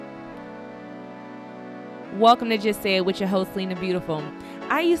Welcome to Just Say It with your host, Lena Beautiful.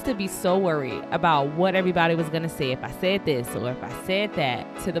 I used to be so worried about what everybody was going to say if I said this or if I said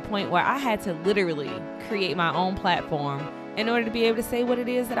that, to the point where I had to literally create my own platform in order to be able to say what it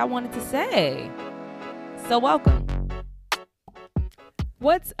is that I wanted to say. So welcome.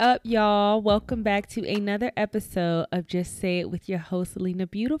 What's up, y'all? Welcome back to another episode of Just Say It with your host, Lena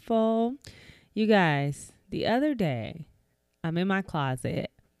Beautiful. You guys, the other day, I'm in my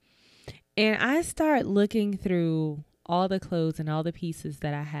closet and I start looking through all the clothes and all the pieces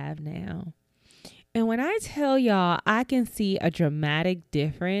that I have now. And when I tell y'all, I can see a dramatic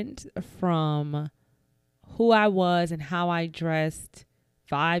difference from who I was and how I dressed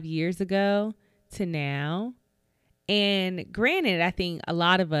 5 years ago to now. And granted, I think a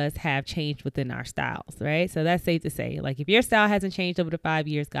lot of us have changed within our styles, right? So that's safe to say. Like, if your style hasn't changed over the 5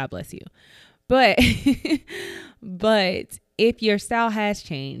 years, God bless you. But if your style has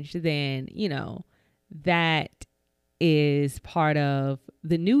changed, then, you know, that is part of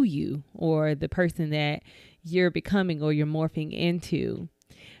the new you or the person that you're becoming or you're morphing into.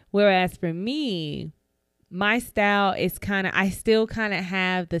 Whereas for me, my style is I still kind of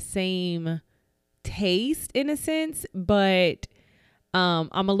have the same taste in a sense, but I'm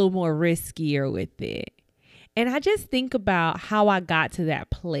a little more riskier with it. And I just think about how I got to that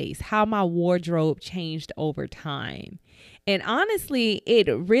place, how my wardrobe changed over time. And honestly, it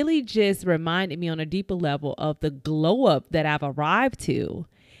really just reminded me on a deeper level of the glow up that I've arrived to.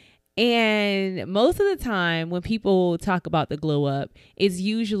 And most of the time when people talk about the glow up, it's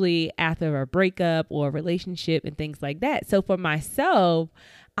usually after a breakup or a relationship and things like that. So for myself,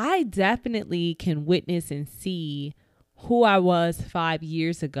 I definitely can witness and see who I was 5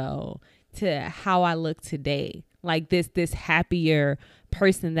 years ago to how I look today. Like this happier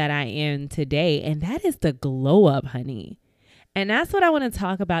person that I am today. And that is the glow up, honey. And that's what I want to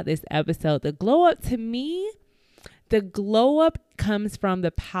talk about this episode. The glow up, to me, the glow up comes from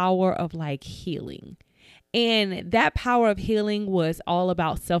the power of like healing. And that power of healing was all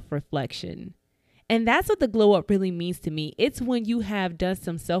about self-reflection. And that's what the glow up really means to me. It's when you have done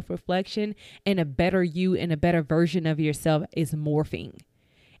some self-reflection and a better you and a better version of yourself is morphing.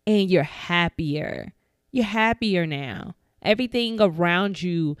 And you're happier. You're happier now. Everything around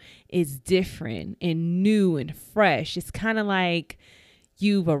you is different and new and fresh. It's kind of like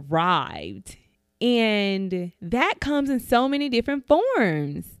you've arrived. And that comes in so many different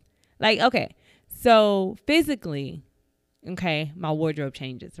forms. Like, okay, so physically, okay, my wardrobe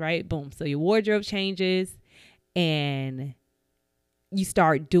changes, right? Boom. So your wardrobe changes and you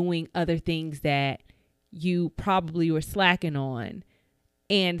start doing other things that you probably were slacking on.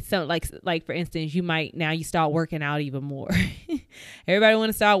 And so like for instance, you start working out even more. Everybody want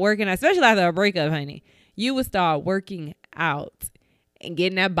to start working out, especially after a breakup, honey. You would start working out and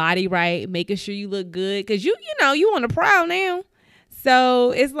getting that body right, making sure you look good. Cause you on the prowl now.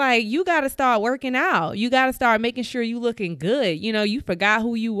 So it's like, you got to start working out. You got to start making sure you looking good. You know, you forgot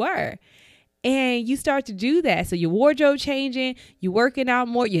who you were. And you start to do that. So your wardrobe changing, you working out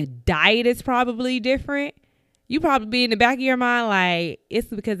more. Your diet is probably different. You probably be in the back of your mind like, it's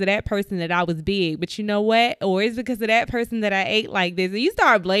because of that person that I was big. But you know what? Or it's because of that person that I ate like this. And you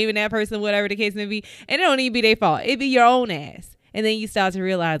start blaming that person, whatever the case may be. And it don't even be their fault. It be your own ass. And then you start to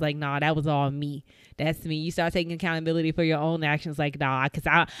realize like, nah, that was all me. That's me. You start taking accountability for your own actions. Like, nah,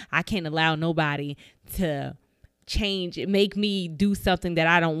 because I can't allow nobody to make me do something that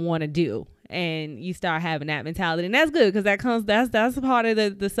I don't want to do. And you start having that mentality. And that's good because that's a part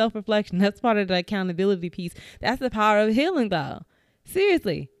of the self-reflection. That's part of the accountability piece. That's the power of healing, though.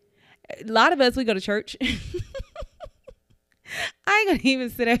 Seriously. A lot of us, we go to church. I ain't going to even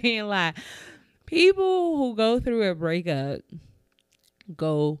sit there and lie. People who go through a breakup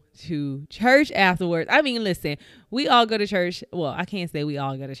go to church afterwards. I mean, listen, we all go to church. Well, I can't say we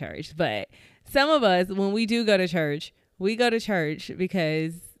all go to church, but some of us, when we do go to church, we go to church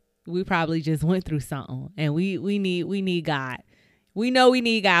because we probably just went through something and we need God. We know we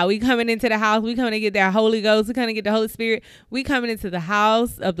need God. We coming into the house. We coming to get that Holy Ghost. We coming to get the Holy Spirit. We coming into the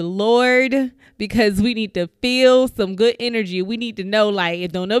house of the Lord because we need to feel some good energy. We need to know, like,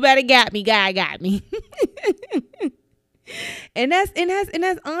 if don't nobody got me, God got me. And that's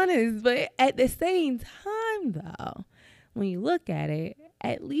honest. But at the same time, though, when you look at it,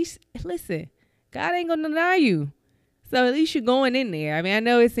 at least, listen, God ain't gonna deny you. So at least you're going in there. I mean, I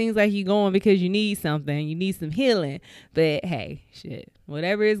know it seems like you're going because you need something. You need some healing. But hey, shit,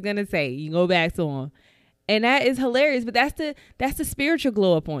 whatever it's going to say, you go back to him. And that is hilarious. But that's the spiritual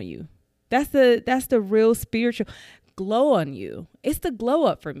glow up on you. That's the real spiritual glow on you. It's the glow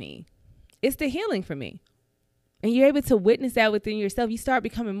up for me. It's the healing for me. and you're able to witness that within yourself, you start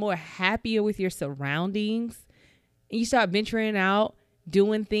becoming more happier with your surroundings, and you start venturing out,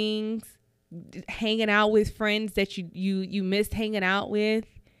 doing things, hanging out with friends that you missed hanging out with.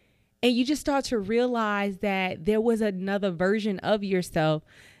 And you just start to realize that there was another version of yourself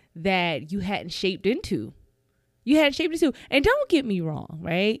that you hadn't shaped into. And don't get me wrong,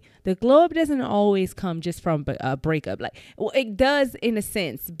 right? The glow up doesn't always come just from a breakup. Like, well, it does in a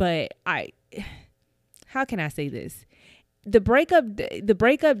sense, but how can I say this? The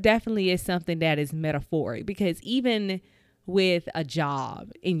breakup definitely is something that is metaphoric, because even with a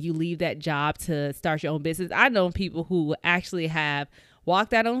job and you leave that job to start your own business, I know people who actually have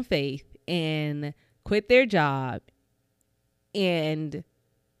walked out on faith and quit their job and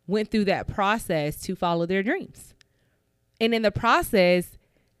went through that process to follow their dreams. And in the process,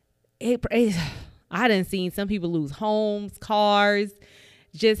 I done seen some people lose homes, cars,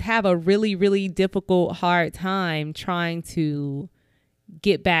 just have a really, really difficult, hard time trying to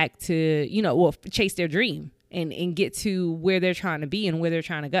get back to, chase their dream and get to where they're trying to be and where they're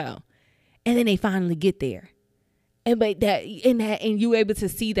trying to go. And then they finally get there. And you able to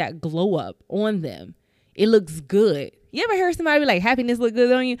see that glow up on them. It looks good. You ever heard somebody be like, happiness look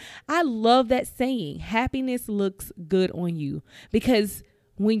good on you? I love that saying. Happiness looks good on you. Because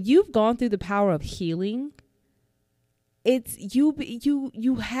when you've gone through the power of healing, it's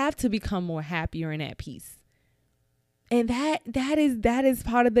you have to become more happier and at peace. And that is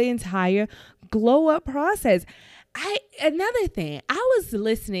part of the entire glow up process. Another thing, I was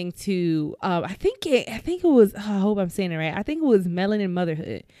listening to, I think it was, I hope I'm saying it right. I think it was Melanin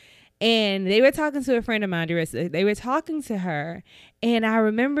Motherhood. And they were talking to a friend of mine, Darissa. They were talking to her. And I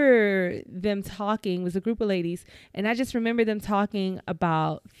remember them talking, it was a group of ladies. And I just remember them talking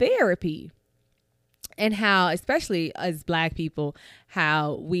about therapy. And how, especially as Black people,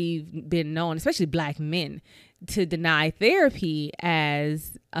 how we've been known, especially Black men, to deny therapy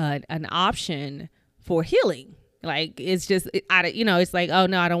as an option for healing. Like, it's just, it's like, oh,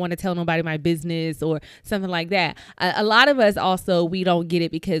 no, I don't want to tell nobody my business or something like that. A lot of us also, we don't get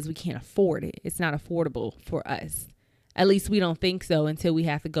it because we can't afford it. It's not affordable for us. At least we don't think so until we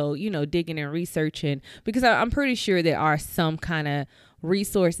have to go, digging and researching, because I'm pretty sure there are some kind of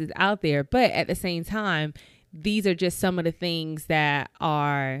resources out there. But at the same time, these are just some of the things that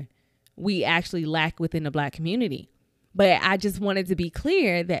we actually lack within the Black community. But I just wanted to be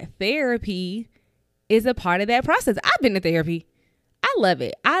clear that therapy is a part of that process. I've been to therapy. I love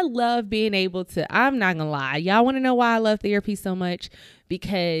it. I love being able to, I'm not gonna lie. Y'all want to know why I love therapy so much?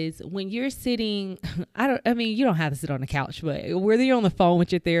 Because when you're sitting, you don't have to sit on the couch, but whether you're on the phone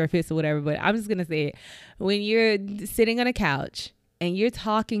with your therapist or whatever, but I'm just gonna say it. When you're sitting on a couch and you're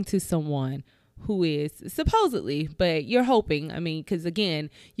talking to someone who is supposedly, but you're hoping, because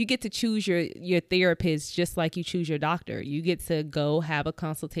again, you get to choose your therapist just like you choose your doctor. You get to go have a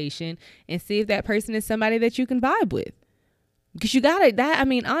consultation and see if that person is somebody that you can vibe with. Because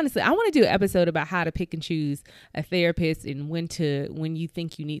honestly, I want to do an episode about how to pick and choose a therapist and when you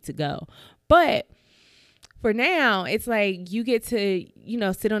think you need to go. But for now, it's like you get to,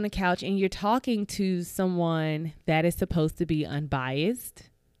 sit on the couch and you're talking to someone that is supposed to be unbiased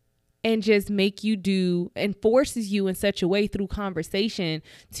and just make you do and forces you in such a way through conversation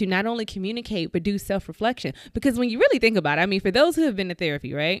to not only communicate, but do self-reflection. Because when you really think about it, for those who have been to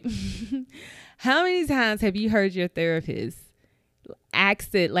therapy, right? How many times have you heard your therapist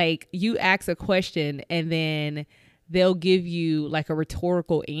ask it, like you ask a question and then they'll give you like a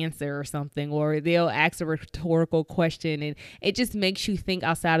rhetorical answer or something, or they'll ask a rhetorical question and it just makes you think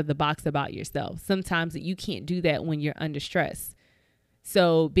outside of the box about yourself. Sometimes you can't do that when you're under stress.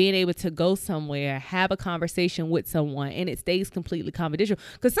 So being able to go somewhere, have a conversation with someone, and it stays completely confidential.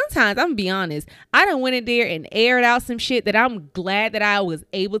 Because sometimes, I'm going to be honest, I done went in there and aired out some shit that I'm glad that I was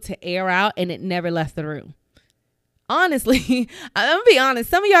able to air out and it never left the room. Honestly, I'm going to be honest,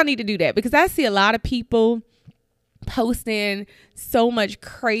 some of y'all need to do that, because I see a lot of people posting so much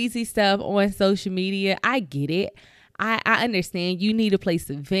crazy stuff on social media. I get it. I understand you need a place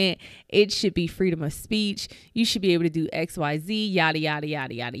to vent. It should be freedom of speech. You should be able to do X, Y, Z, yada, yada,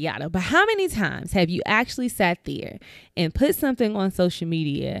 yada, yada, yada. But how many times have you actually sat there and put something on social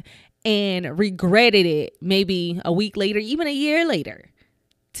media and regretted it maybe a week later, even a year later,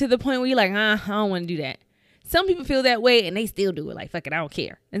 to the point where you're like, I don't want to do that. Some people feel that way and they still do it. Like, fuck it, I don't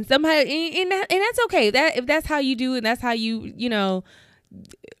care. And somebody, and that's okay. If that's how you do it and that's how you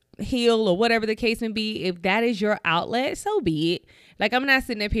heal or whatever the case may be, if that is your outlet, so be it. Like, I'm not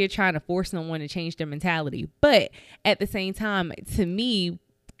sitting up here trying to force someone to change their mentality, but at the same time, to me,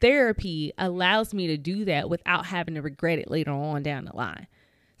 therapy allows me to do that without having to regret it later on down the line.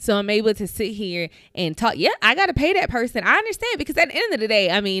 So I'm able to sit here and talk. Yeah, I got to pay that person. I understand, because at the end of the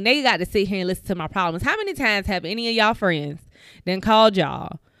day, I mean, they got to sit here and listen to my problems. How many times have any of y'all friends then called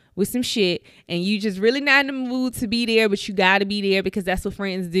y'all with some shit and you just really not in the mood to be there, but you got to be there because that's what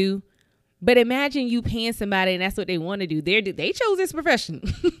friends do? But imagine you paying somebody and that's what they want to do. They chose this profession.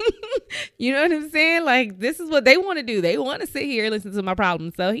 You know what I'm saying? Like, this is what they want to do. They want to sit here and listen to my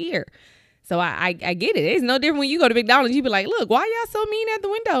problems. So here. So I get it. It's no different when you go to McDonald's. You be like, look, why y'all so mean at the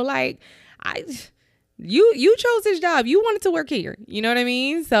window? Like, you chose this job. You wanted to work here. You know what I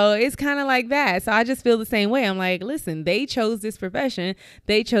mean? So it's kind of like that. So I just feel the same way. I'm like, listen, they chose this profession.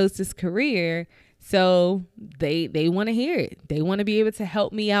 They chose this career. So they want to hear it. They want to be able to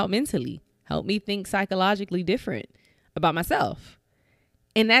help me out mentally, help me think psychologically different about myself.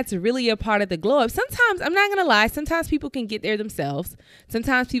 And that's really a part of the glow up. Sometimes, I'm not going to lie, sometimes people can get there themselves.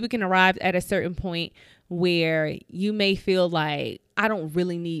 Sometimes people can arrive at a certain point where you may feel like, I don't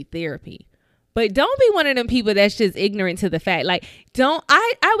really need therapy. But don't be one of them people that's just ignorant to the fact. Like,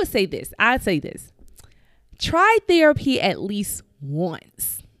 I would say this. I'd say this. Try therapy at least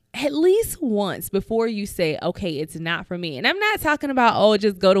once. At least once before you say, okay, it's not for me. And I'm not talking about, oh,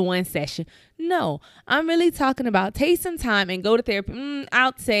 just go to one session. No, I'm really talking about take some time and go to therapy.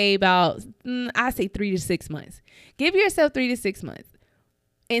 I'll say about, I say 3 to 6 months. Give yourself 3 to 6 months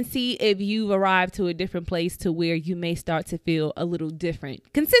and see if you've arrived to a different place to where you may start to feel a little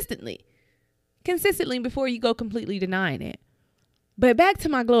different consistently before you go completely denying it. But back to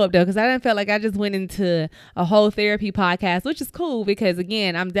my glow up though, because I didn't feel like I just went into a whole therapy podcast, which is cool because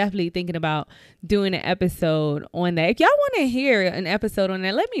again, I'm definitely thinking about doing an episode on that. If y'all want to hear an episode on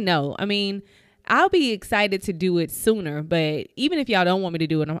that, let me know. I mean, I'll be excited to do it sooner, but even if y'all don't want me to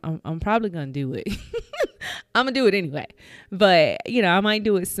do it, I'm probably going to do it. I'm going to do it anyway. But, you know, I might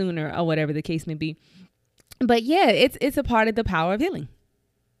do it sooner or whatever the case may be. But yeah, it's a part of the power of healing.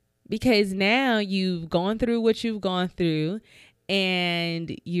 Because now you've gone through what you've gone through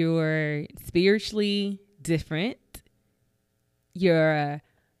and you're spiritually different. You're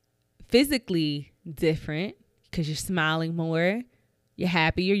physically different because you're smiling more. You're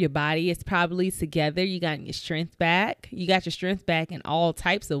happier. Your body is probably together. You got your strength back. You got your strength back in all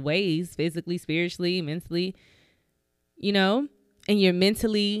types of ways, physically, spiritually, mentally, you know, and you're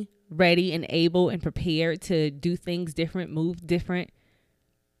mentally ready and able and prepared to do things different, move different.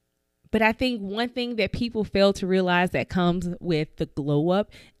 But I think one thing that people fail to realize that comes with the glow up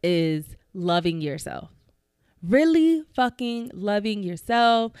is loving yourself. Really fucking loving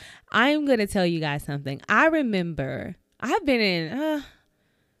yourself. I'm going to tell you guys something. I remember I've been in,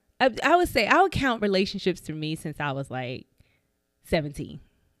 I would say I would count relationships for me since I was like 17.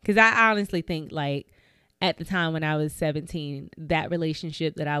 Because I honestly think like at the time when I was 17, that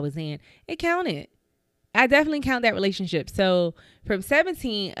relationship that I was in, it counted. I definitely count that relationship. So from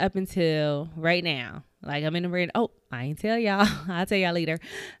 17 up until right now, like I'm in a weird, I ain't tell y'all. I'll tell y'all later.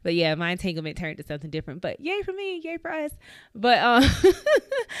 But yeah, my entanglement turned to something different. But yay for me, yay for us. But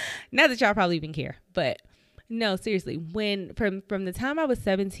not that y'all probably even care. But no, seriously, when from the time I was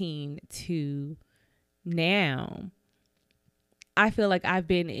 17 to now, I feel like I've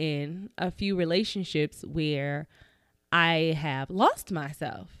been in a few relationships where I have lost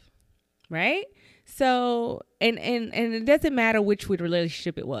myself, right? So, and it doesn't matter which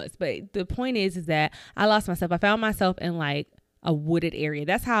relationship it was, but the point is that I lost myself. I found myself in like a wooded area.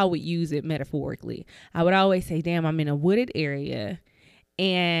 That's how I would use it metaphorically. I would always say, damn, I'm in a wooded area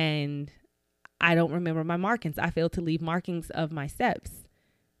and I don't remember my markings. I failed to leave markings of my steps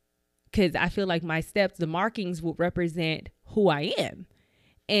because I feel like my steps, the markings would represent who I am.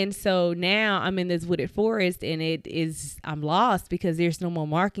 And so now I'm in this wooded forest and I'm lost because there's no more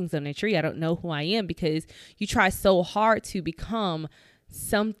markings on the tree. I don't know who I am because you try so hard to become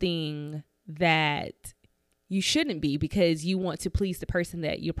something that you shouldn't be because you want to please the person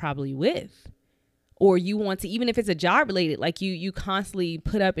that you're probably with. Or you want to, even if it's a job related, like you constantly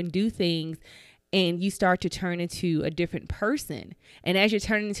put up and do things and you start to turn into a different person. And as you're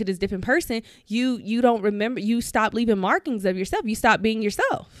turning into this different person, you don't remember, you stop leaving markings of yourself. You stop being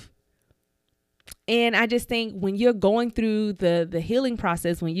yourself. And I just think when you're going through the healing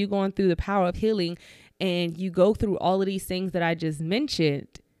process, when you're going through the power of healing and you go through all of these things that I just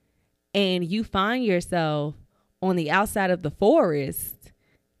mentioned and you find yourself on the outside of the forest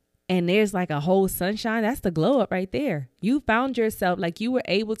and there's like a whole sunshine, that's the glow up right there. You found yourself, like you were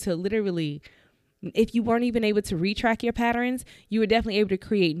able to literally, if you weren't even able to retrack your patterns, you were definitely able to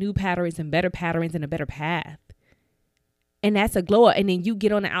create new patterns and a better path. And that's a glow up. And then you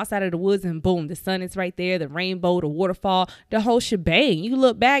get on the outside of the woods and boom, the sun is right there, the rainbow, the waterfall, the whole shebang. You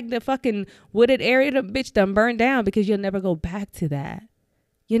look back, the fucking wooded area, the bitch done burned down because you'll never go back to that.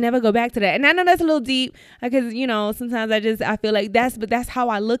 You never go back to that. And I know that's a little deep because, you know, sometimes I feel like that's how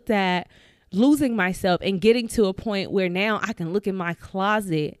I looked at losing myself and getting to a point where now I can look in my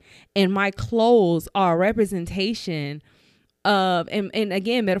closet and my clothes are a representation of, and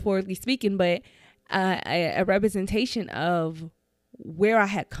again, metaphorically speaking, but a representation of where I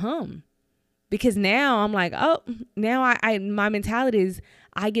had come. Because now I'm like, oh, now I my mentality is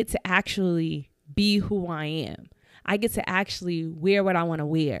I get to actually be who I am. I get to actually wear what I want to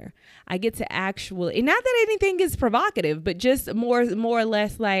wear. I get to actually, and not that anything is provocative, but just more or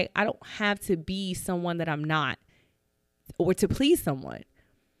less like I don't have to be someone that I'm not or to please someone.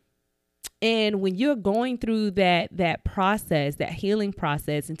 And when you're going through that process, that healing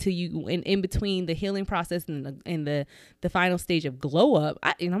process, until you in between the healing process and the final stage of glow up,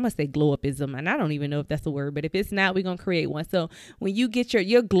 I'm gonna say glow upism, and I don't even know if that's a word, but if it's not, we're gonna create one. So when you get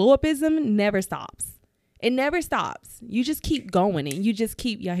your glow upism never stops. It never stops. You just keep going, and you just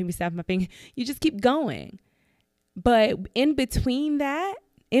keep, y'all hear me snapping my finger, you just keep going. But in between that,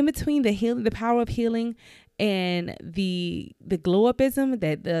 in between the healing, the power of healing and the glow upism,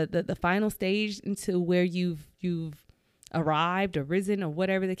 that the final stage into where you've arrived or risen or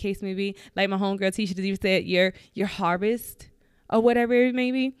whatever the case may be, like my homegirl Tisha even said, your harvest or whatever it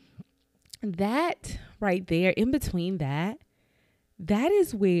may be, that right there, in between that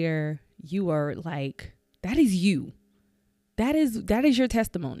is where you are like, that is you. That is your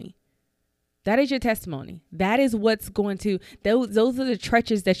testimony. That is your testimony. That is what's going to, those are the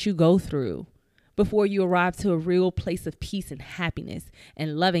trenches that you go through before you arrive to a real place of peace and happiness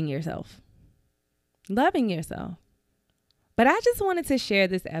and loving yourself. Loving yourself. But I just wanted to share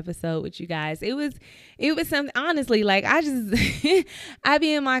this episode with you guys. It was something, honestly, like I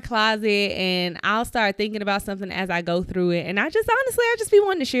be in my closet and I'll start thinking about something as I go through it. And I just be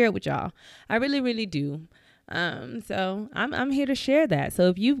wanting to share it with y'all. I really, really do. So I'm here to share that. So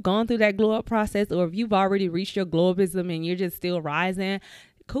if you've gone through that glow up process, or if you've already reached your glow upism and you're just still rising,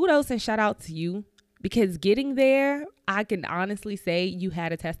 kudos and shout out to you, because getting there, I can honestly say you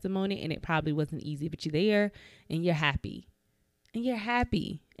had a testimony and it probably wasn't easy, but you're there and you're happy. And you're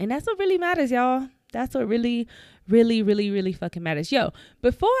happy. And that's what really matters, y'all. That's what really, really, really, really fucking matters. Yo,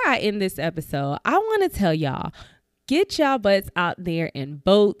 before I end this episode, I want to tell y'all, get y'all butts out there and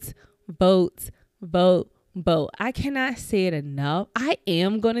vote. I cannot say it enough. I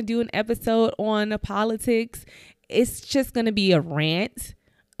am going to do an episode on politics. It's just going to be a rant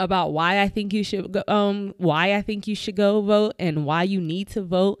about why I think you should go vote, and why you need to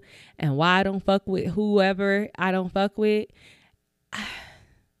vote, and why I don't fuck with whoever I don't fuck with.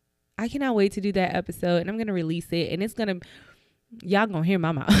 I cannot wait to do that episode, and I'm going to release it, and y'all going to hear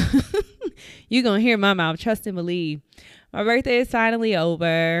my mouth. You're going to hear my mouth. Trust and believe. My birthday is finally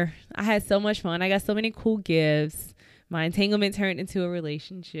over. I had so much fun. I got so many cool gifts. My entanglement turned into a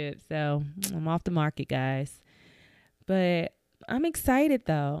relationship, so I'm off the market, guys. But I'm excited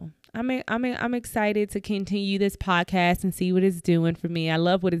though. I'm excited to continue this podcast and see what it's doing for me. I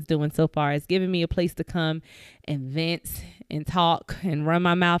love what it's doing so far. It's giving me a place to come and vent and talk and run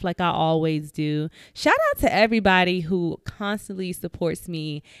my mouth like I always do. Shout out to everybody who constantly supports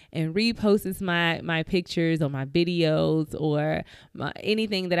me and reposts my pictures or my videos or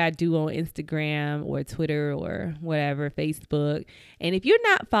anything that I do on Instagram or Twitter or whatever, Facebook. And if you're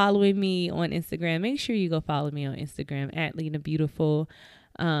not following me on Instagram, make sure you go follow me on Instagram at Lena Beautiful.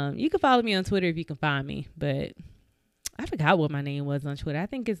 You can follow me on Twitter if you can find me, but I forgot what my name was on Twitter. I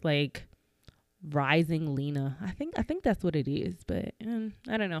think it's like Rising Lena. I think that's what it is, but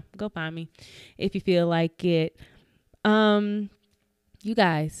I don't know. Go find me if you feel like it. You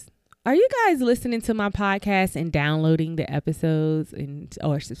guys, are you guys listening to my podcast and downloading the episodes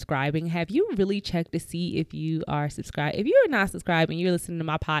or subscribing? Have you really checked to see if you are subscribed? If you're not subscribed and you're listening to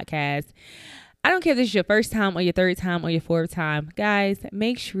my podcast, I don't care if this is your first time or your third time or your fourth time. Guys,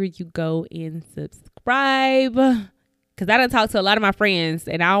 make sure you go and subscribe. Because I done talked to a lot of my friends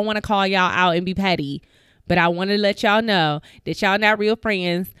and I don't want to call y'all out and be petty. But I want to let y'all know that y'all not real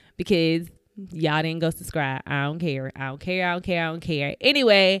friends because y'all didn't go subscribe. I don't care.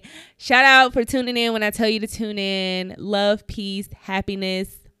 Anyway, shout out for tuning in when I tell you to tune in. Love, peace,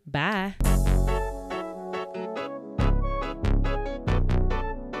 happiness. Bye.